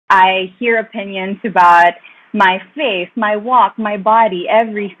I hear opinions about my face, my walk, my body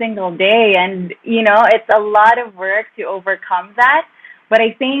every single day. And, it's a lot of work to overcome that. But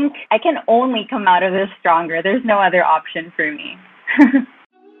I think I can only come out of this stronger. There's no other option for me.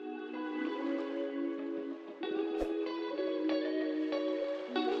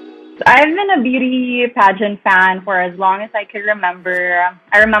 I've been a beauty pageant fan for as long as I can remember.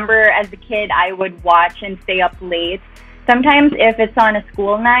 I remember as a kid, I would watch and stay up late. Sometimes if it's on a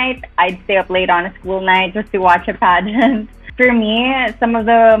school night, I'd stay up late on a school night just to watch a pageant. For me, some of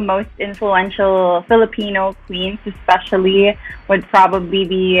the most influential Filipino queens especially would probably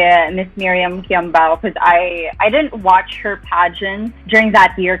be Miss Miriam Kiambao, because I didn't watch her pageant during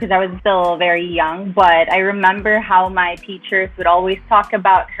that year because I was still very young, but I remember how my teachers would always talk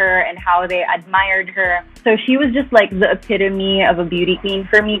about her and how they admired her. So she was just like the epitome of a beauty queen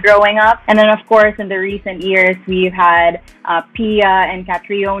for me growing up. And then of course in the recent years we've had Pia and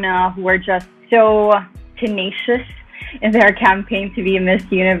Catriona, who are just so tenacious in their campaign to be Miss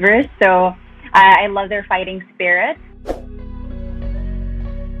Universe. So I love their fighting spirit.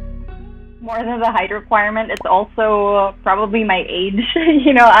 More than the height requirement, it's also probably my age.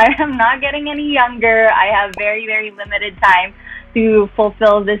 I am not getting any younger. I have very, very limited time to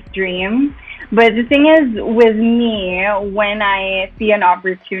fulfill this dream. But the thing is, with me, when I see an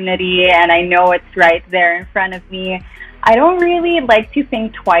opportunity and I know it's right there in front of me, I don't really like to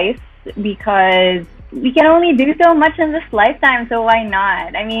think twice, because we can only do so much in this lifetime, so why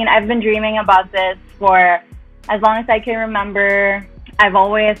not? I mean, I've been dreaming about this for as long as I can remember. I've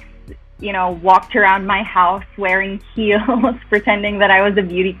always, walked around my house wearing heels, pretending that I was a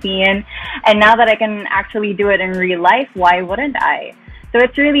beauty queen. And now that I can actually do it in real life, why wouldn't I? So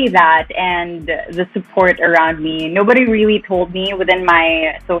it's really that, and the support around me. Nobody really told me within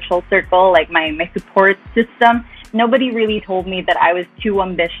my social circle, like my support system, nobody really told me that I was too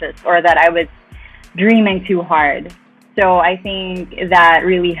ambitious or that I was dreaming too hard. So I think that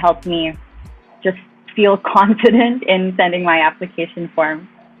really helped me just feel confident in sending my application form.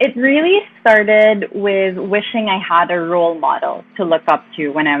 It really started with wishing I had a role model to look up to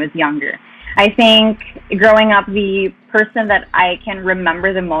when I was younger. I think growing up, the person that I can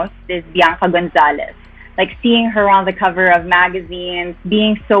remember the most is Bianca Gonzalez. Like seeing her on the cover of magazines,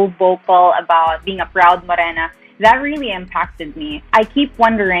 being so vocal about being a proud Morena, that really impacted me. I keep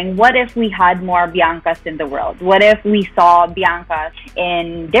wondering, what if we had more Biancas in the world? What if we saw Biancas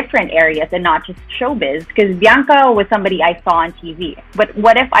in different areas and not just showbiz? Because Bianca was somebody I saw on TV. But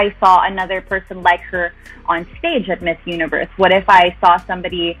what if I saw another person like her on stage at Miss Universe? What if I saw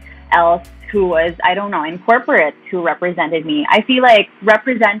somebody else who was, I don't know, in corporate who represented me? I feel like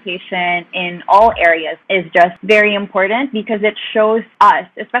representation in all areas is just very important, because it shows us,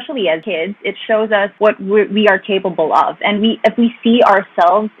 especially as kids, it shows us what we are capable of. And if we see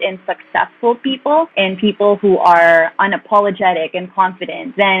ourselves in successful people, in people who are unapologetic and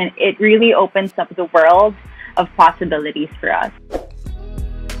confident, then it really opens up the world of possibilities for us.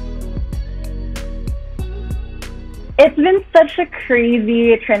 It's been such a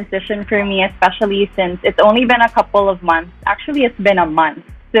crazy transition for me, especially since it's only been a couple of months. Actually, it's been a month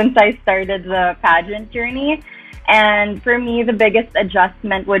since I started the pageant journey. And for me, the biggest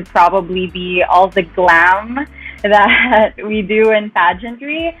adjustment would probably be all the glam that we do in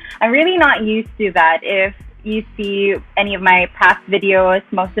pageantry. I'm really not used to that. If you see any of my past videos,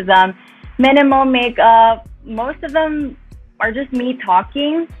 most of them minimal makeup, most of them are just me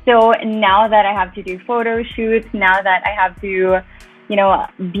talking. So now that I have to do photo shoots, now that I have to,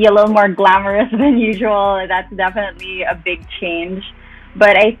 be a little more glamorous than usual, that's definitely a big change.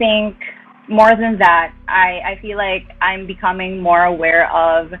 But I think more than that, I feel like I'm becoming more aware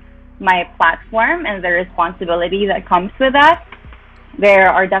of my platform and the responsibility that comes with that. There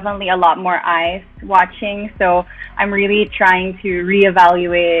are definitely a lot more eyes watching. So I'm really trying to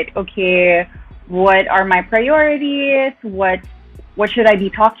reevaluate, okay, what are my priorities? What should I be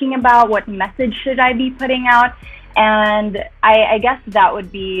talking about? What message should I be putting out? And I guess that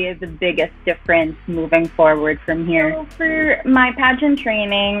would be the biggest difference moving forward from here. So for my pageant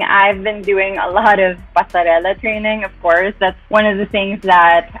training, I've been doing a lot of pasarela training, of course. That's one of the things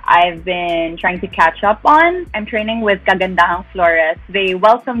that I've been trying to catch up on. I'm training with Kagandahang Flores. They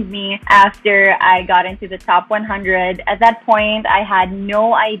welcomed me after I got into the top 100. At that point, I had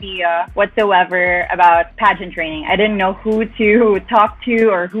no idea whatsoever about pageant training. I didn't know who to talk to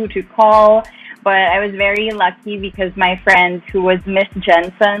or who to call. But I was very lucky because my friend who was Miss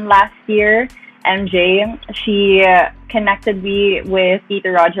Jensen last year, MJ, she connected me with Tito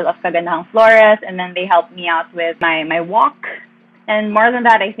Rogel of Kagandahang Flores, and then they helped me out with my walk And more than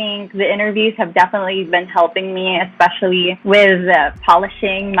that, I think the interviews have definitely been helping me, especially with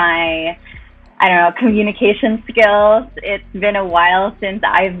polishing my, I don't know, communication skills. It's been a while since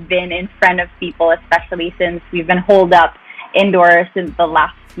I've been in front of people, especially since we've been holed up indoors since the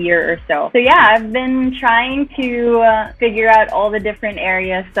last year or so. So yeah, I've been trying to figure out all the different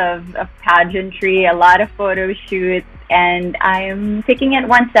areas of pageantry, a lot of photo shoots, and I'm taking it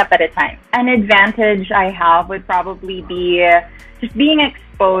one step at a time. An advantage I have would probably be just being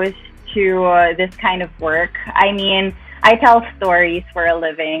exposed to this kind of work. I mean, I tell stories for a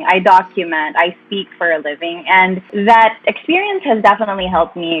living, I document, I speak for a living, and that experience has definitely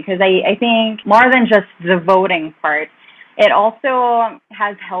helped me because I think more than just the voting part, it also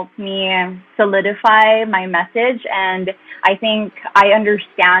has helped me solidify my message, and I think I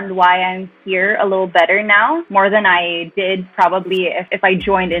understand why I'm here a little better now, more than I did probably if I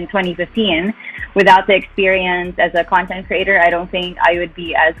joined in 2015. Without the experience as a content creator, I don't think I would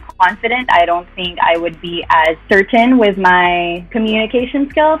be as confident. I don't think I would be as certain with my communication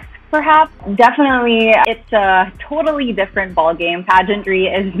skills. Perhaps. Definitely, it's a totally different ballgame. Pageantry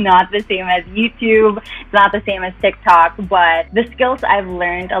is not the same as YouTube. It's not the same as TikTok, but the skills I've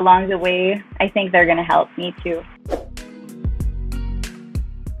learned along the way, I think they're going to help me too.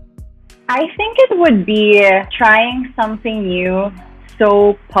 I think it would be trying something new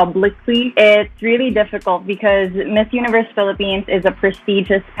so publicly. It's really difficult because Miss Universe Philippines is a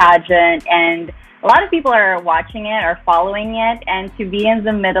prestigious pageant and a lot of people are watching it or following it, and to be in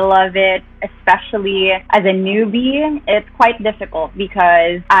the middle of it, especially as a newbie, it's quite difficult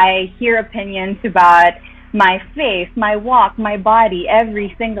because I hear opinions about my face, my walk, my body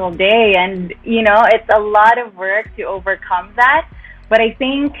every single day, and it's a lot of work to overcome that, but I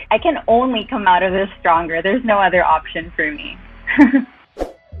think I can only come out of this stronger. There's no other option for me.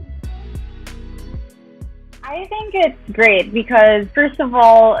 I think it's great because, first of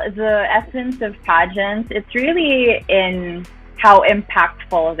all, the essence of pageants, it's really in how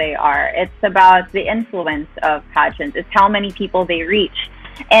impactful they are. It's about the influence of pageants. It's how many people they reach.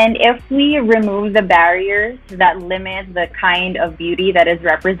 And if we remove the barriers that limit the kind of beauty that is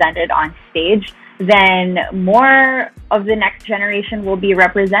represented on stage, then more of the next generation will be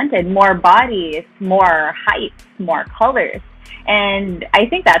represented. More bodies, more heights, more colors. And I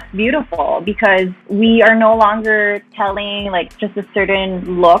think that's beautiful because we are no longer telling like just a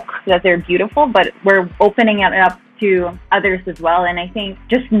certain look that they're beautiful, but we're opening it up to others as well. And I think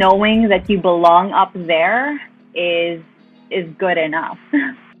just knowing that you belong up there is good enough.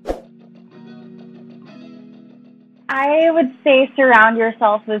 I would say surround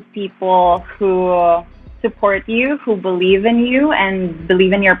yourself with people who support you, who believe in you and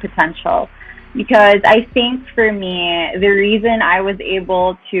believe in your potential. Because I think for me, the reason I was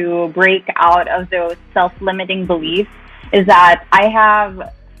able to break out of those self-limiting beliefs is that I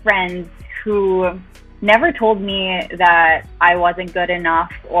have friends who never told me that I wasn't good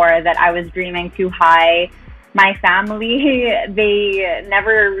enough or that I was dreaming too high. My family, they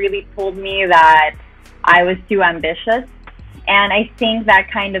never really told me that I was too ambitious. And I think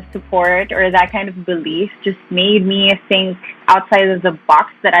that kind of support or that kind of belief just made me think outside of the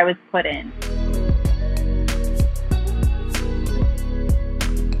box that I was put in.